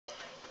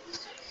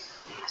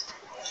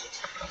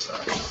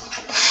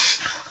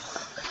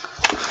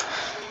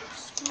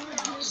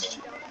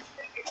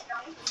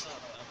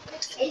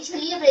It's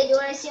leave it. You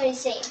want to see what he's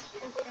saying?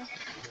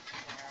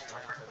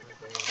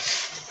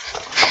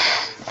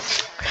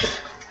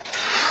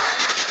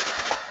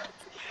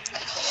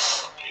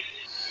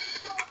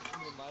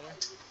 Moonlighter.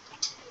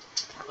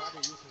 I'm glad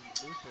you're using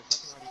Lucius. I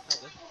can already tell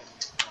this is gonna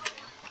be a fun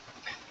game.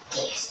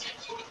 Yes.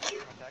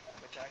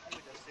 Attack you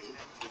with a 6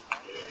 damage this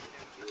time. 6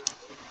 damage this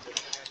time. He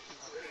only has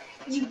 200 on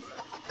side. You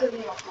good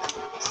enough.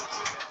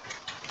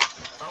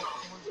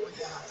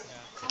 Yeah.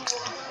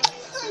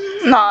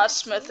 Nah,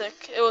 it's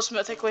Mythic. It was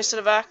Mythic, wasted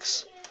a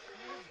Vax.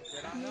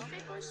 Did I know?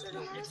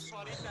 It's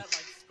funny that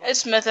like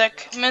It's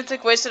Mythic.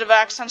 Mythic wasted a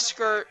Vax on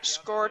Scorch. That's the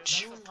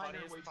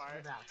funniest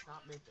part.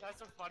 That's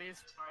the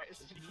funniest part. Is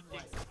he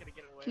thinks he's gonna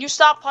get away. Can you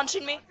stop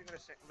punching me?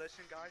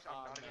 Listen, guys,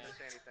 I'm not even gonna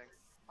say anything.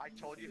 I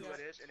told you who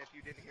it is, and if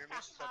you didn't hear me,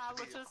 sucks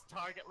to be you.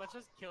 Let's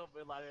just kill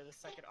Moonlighter, the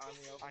second army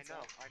opens. I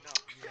know.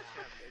 It's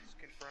him. It's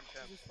confirmed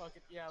him.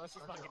 Let's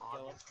just fucking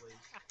kill him.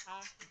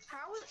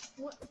 How is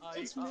what?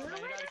 It's man, you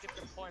Moonlighter? gotta get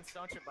the points,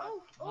 don't you, bud?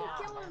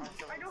 Kill him!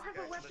 I don't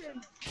have a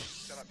weapon.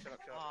 Shut up.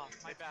 Oh,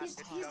 my bad.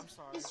 I'm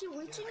sorry. Is he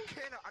reaching? I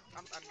can't.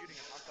 I'm muting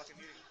him. I'm fucking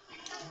muting him.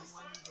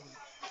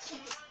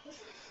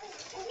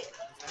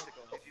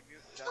 Mythical. If you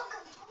mute that.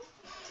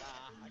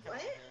 I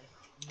can't hear him.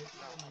 No,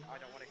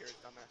 I don't want to hear his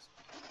dumbass.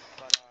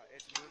 But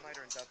it's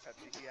Moonlighter and Death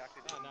Pepsi. He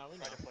acted and we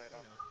tried know. to play it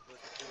off. It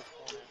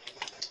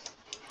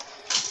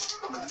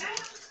was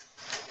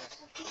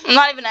I'm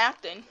not even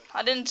acting.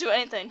 I didn't do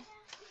anything.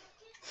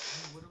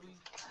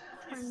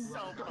 He's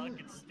so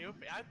fucking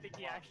stupid. I think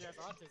he actually has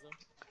autism.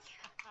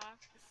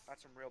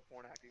 That's some real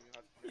porn acting.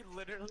 He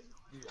literally,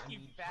 he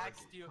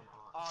backsed you.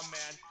 Oh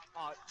man,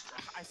 I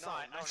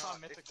saw it. I saw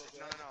Mythical do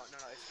it. No,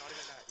 it's not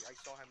even that. I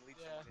saw him leech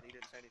someone and he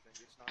didn't say anything.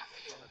 It's not a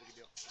big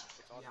deal. It's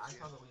Yeah, I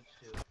saw the leech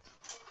too.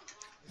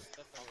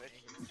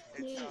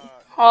 It's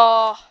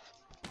Oh,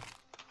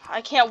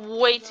 I can't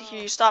wait to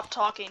hear you stop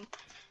talking.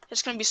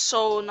 It's gonna be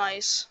so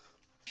nice.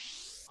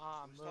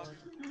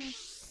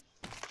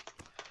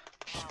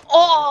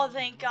 Oh,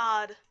 thank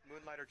God.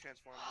 Moonlighter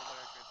transform.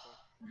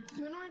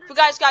 But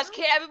guys,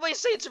 can't everybody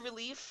say it's a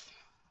relief?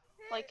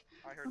 Like,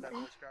 I heard that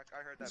voice crack.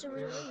 I heard that It's a voice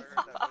relief.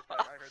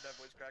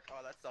 crack.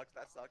 Oh, that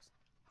sucks.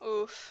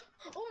 oof.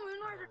 Oh,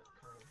 Moonlighter!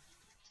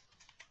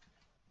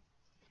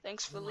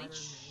 Thanks for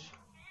leech.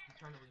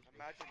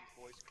 Imagine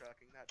voice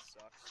cracking. That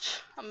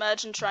sucks.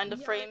 Imagine trying to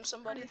frame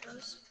somebody.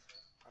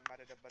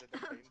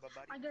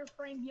 I got a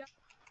frame, yeah.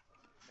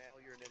 Man,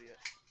 you're an idiot.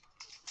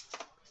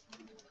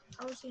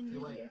 I was in the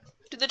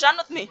Do the John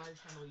with me.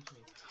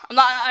 I'm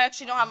not. I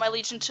actually don't have my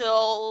leech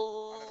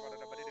until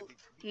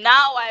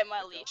now. I have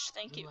my leech.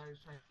 Thank you.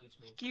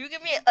 Can you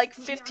give me like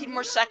 15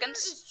 more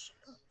seconds?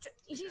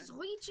 He's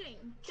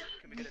leeching.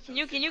 Can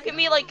you give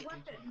me like?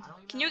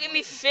 Can you give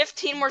me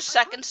 15 more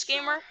seconds,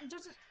 gamer?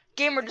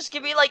 Gamer, just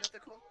give me like.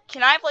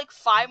 Can I have like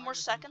 5 more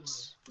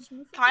seconds?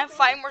 Can I have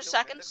 5 more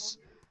seconds?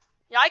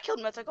 Yeah, I killed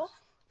Mythical.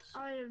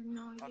 I have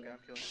no idea. Okay, I'm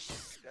killing you.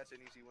 That's an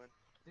easy win.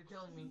 They're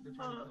killing me. They're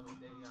trying to kill me.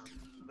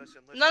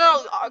 Listen.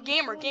 No,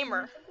 gamer.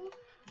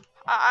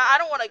 I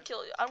don't want to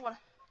kill you. I don't want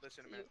to.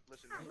 Listen, man.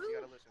 You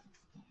gotta listen.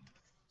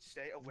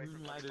 Stay away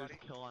from everybody.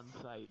 Kill on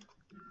sight.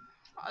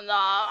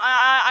 Nah,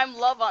 I'm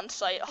love on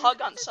site.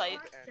 Hug on site.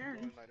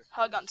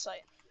 Hug on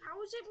site.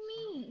 How is it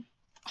me?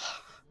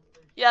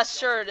 Yes,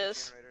 sure it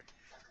is.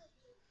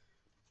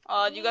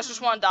 Do you guys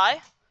just want to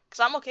die? Cause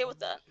I'm okay with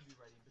that.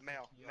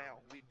 Male,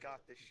 we got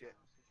this shit.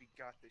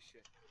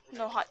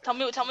 No,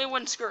 tell me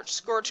when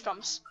Scourge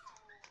comes.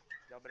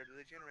 Y'all better do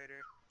the generator.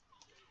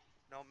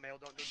 No, Male,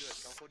 don't do it.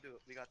 Don't go do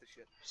it. We got this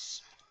shit.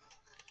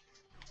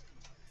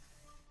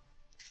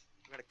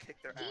 We're gonna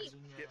kick their ass.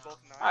 Get both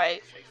knives.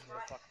 Alright. Chase them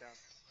the fuck down.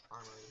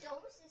 We're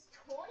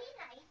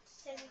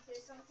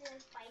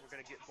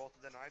gonna get both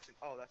of the knives and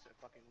that's a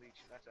fucking leech.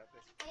 That's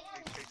epic. He's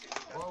chasing me.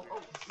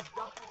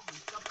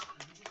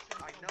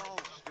 I know,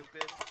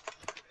 stupid.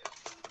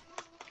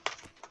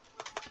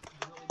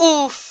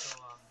 Oof.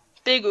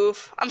 Big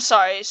oof. I'm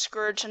sorry,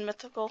 Scourge and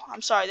Mythical.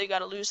 I'm sorry they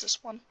gotta lose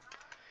this one.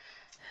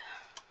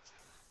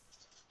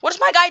 What is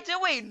my guy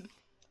doing?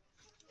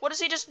 What does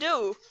he just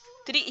do?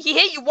 Did he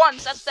hit you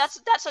once? That's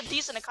a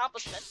decent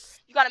accomplishment.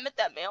 You gotta admit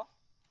that, Male.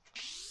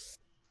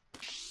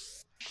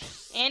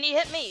 And he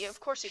hit me. Of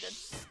course he did.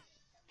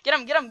 Get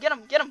him.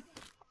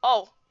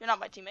 Oh, you're not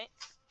my teammate.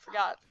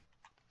 Forgot.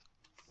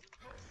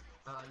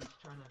 He's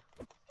trying to...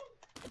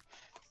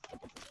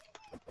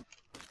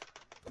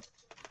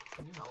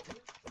 Can you help me?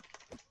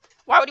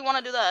 Why would he want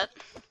to do that?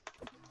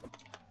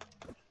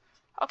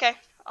 Okay.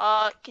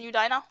 Can you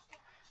die now?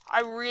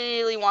 I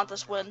really want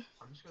this win.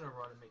 I'm just gonna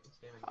run and make this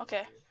damage.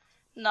 Okay.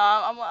 No,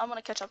 I'm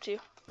gonna catch up to you.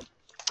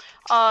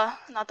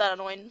 Not that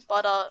annoying,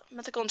 but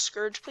Mythical and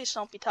Scourge, please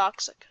don't be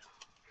toxic.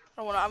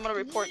 I'm gonna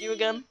report you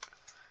again.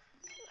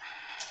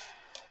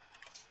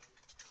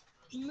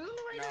 No,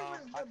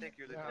 I think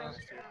you're the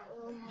dumbest here.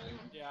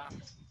 Yeah.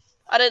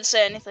 I didn't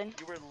say anything.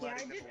 You were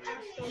letting them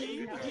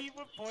leave. He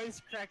would voice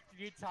crack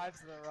 3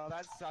 times in a row.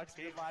 That sucks.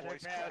 He Moonlighter,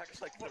 voice man.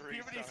 cracked like 3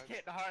 Puberty's times.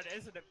 getting hard,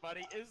 isn't it,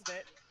 buddy? Isn't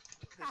it?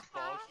 His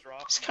balls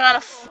dropped. It's kind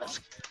of.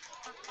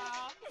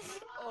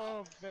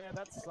 Oh man,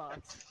 that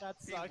sucks.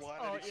 That He sucks.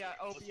 won Oh and he yeah,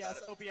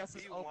 was OBS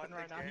is he won open the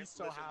right now. game. He's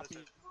so Listen, happy.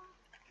 listen.